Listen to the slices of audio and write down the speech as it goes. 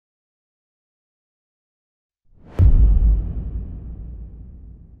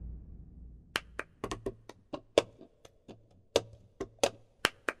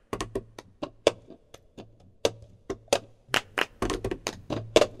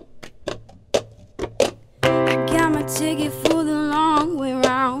ticket for the long way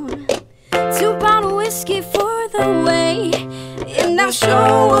round. 2 bottles of whiskey for the way. And I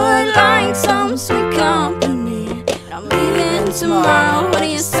sure would like some sweet company. I'm leaving tomorrow, what do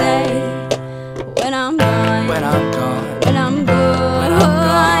you say? When I'm gone, when I'm gone, when I'm gone,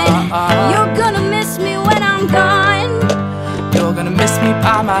 you're gonna miss me when I'm gone. You're gonna miss me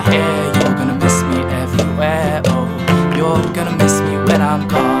by my hair. You're gonna miss me everywhere. Oh, you're gonna miss me when I'm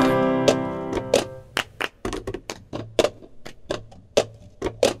gone.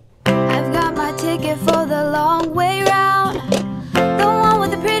 I've got my ticket for the long way round, the one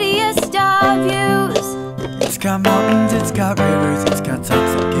with the prettiest of views. It's got mountains, it's got rivers, it's got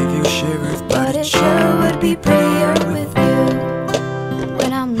tops that give you shivers, but it sure would be prettier with you.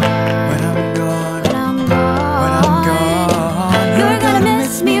 When I'm gone, when I'm gone, when I'm gone, when I'm gone, you're gonna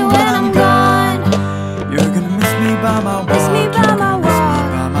miss me when I'm gone. You're gonna miss me by my walk. Miss me by my walk.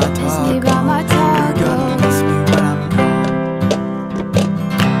 Miss me by my talk. You're gonna miss me when I'm gone.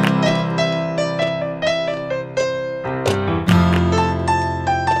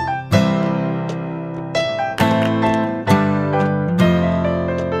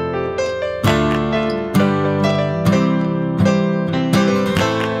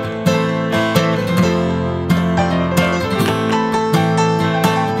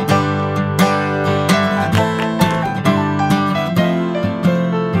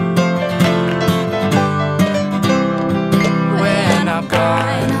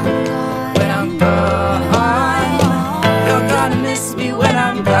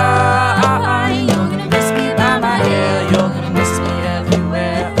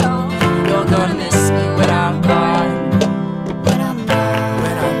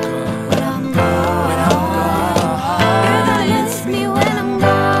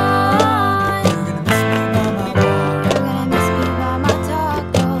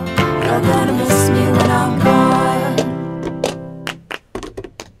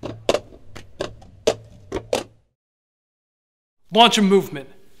 Launch a movement.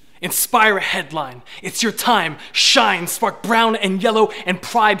 Inspire a headline. It's your time. Shine. Spark brown and yellow and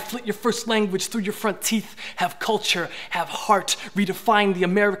pride. Flit your first language through your front teeth. Have culture. Have heart. Redefine the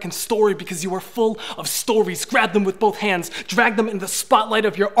American story because you are full of stories. Grab them with both hands. Drag them in the spotlight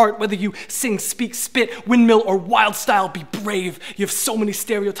of your art. Whether you sing, speak, spit, windmill, or wild style, be brave. You have so many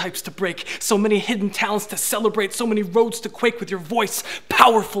stereotypes to break. So many hidden talents to celebrate. So many roads to quake with your voice.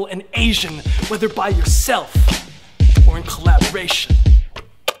 Powerful and Asian. Whether by yourself or in collaboration.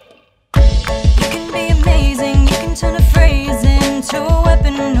 You can be amazing, you can turn a phrase into a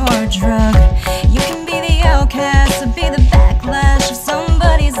weapon or a drug. You can be the outcast or be the backlash of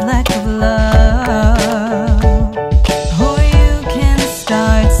somebody's lack of love. Or you can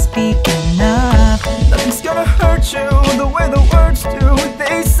start speaking up. Nothing's gonna hurt you the way the words do.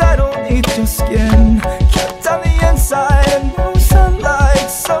 They settle beneath your skin, kept on the inside and no sunlight.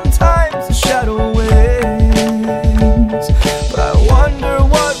 Sometimes a shadow wins, but I wonder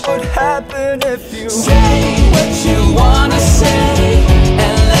what would happen if you say what you wanna say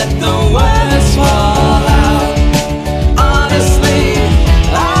and let the words fall out. Honestly,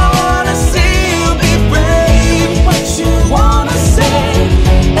 I wanna see you be brave. What you wanna say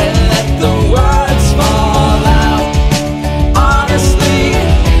and let the words fall out. Honestly,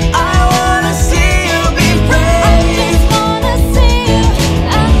 I wanna see you be brave. I just wanna see you.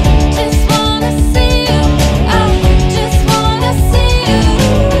 I just wanna see you. I just wanna see you.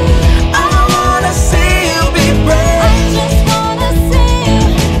 I wanna see you be brave. I just wanna see you.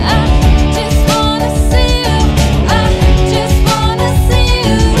 I just wanna see you. I just wanna see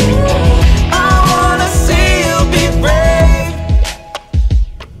you. I wanna see you be brave.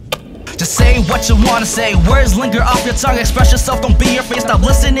 Just say what you wanna say. Words linger off your tongue. Express yourself, don't be afraid. Stop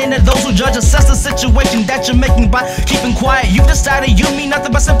listening to those who judge. Assess the situation that you're making by keeping quiet. You've decided you mean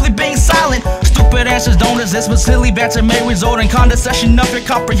nothing by simply being silent. Stupid answers don't exist, but silly banter may result in condescension of your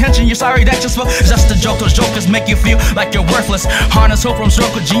comprehension. You're sorry that you spoke. Just a joke. Those jokers make you feel like you're worthless. Harness hope from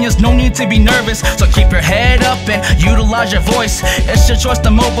stroke of genius. No need to be nervous. So keep your head up and utilize your voice. It's your choice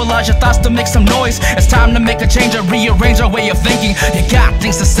to mobilize your thoughts to make some noise. It's time to make a change or rearrange our way of thinking. You got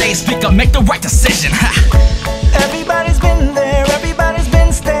things to say. Speak up. Make the right decision. Everybody's been there,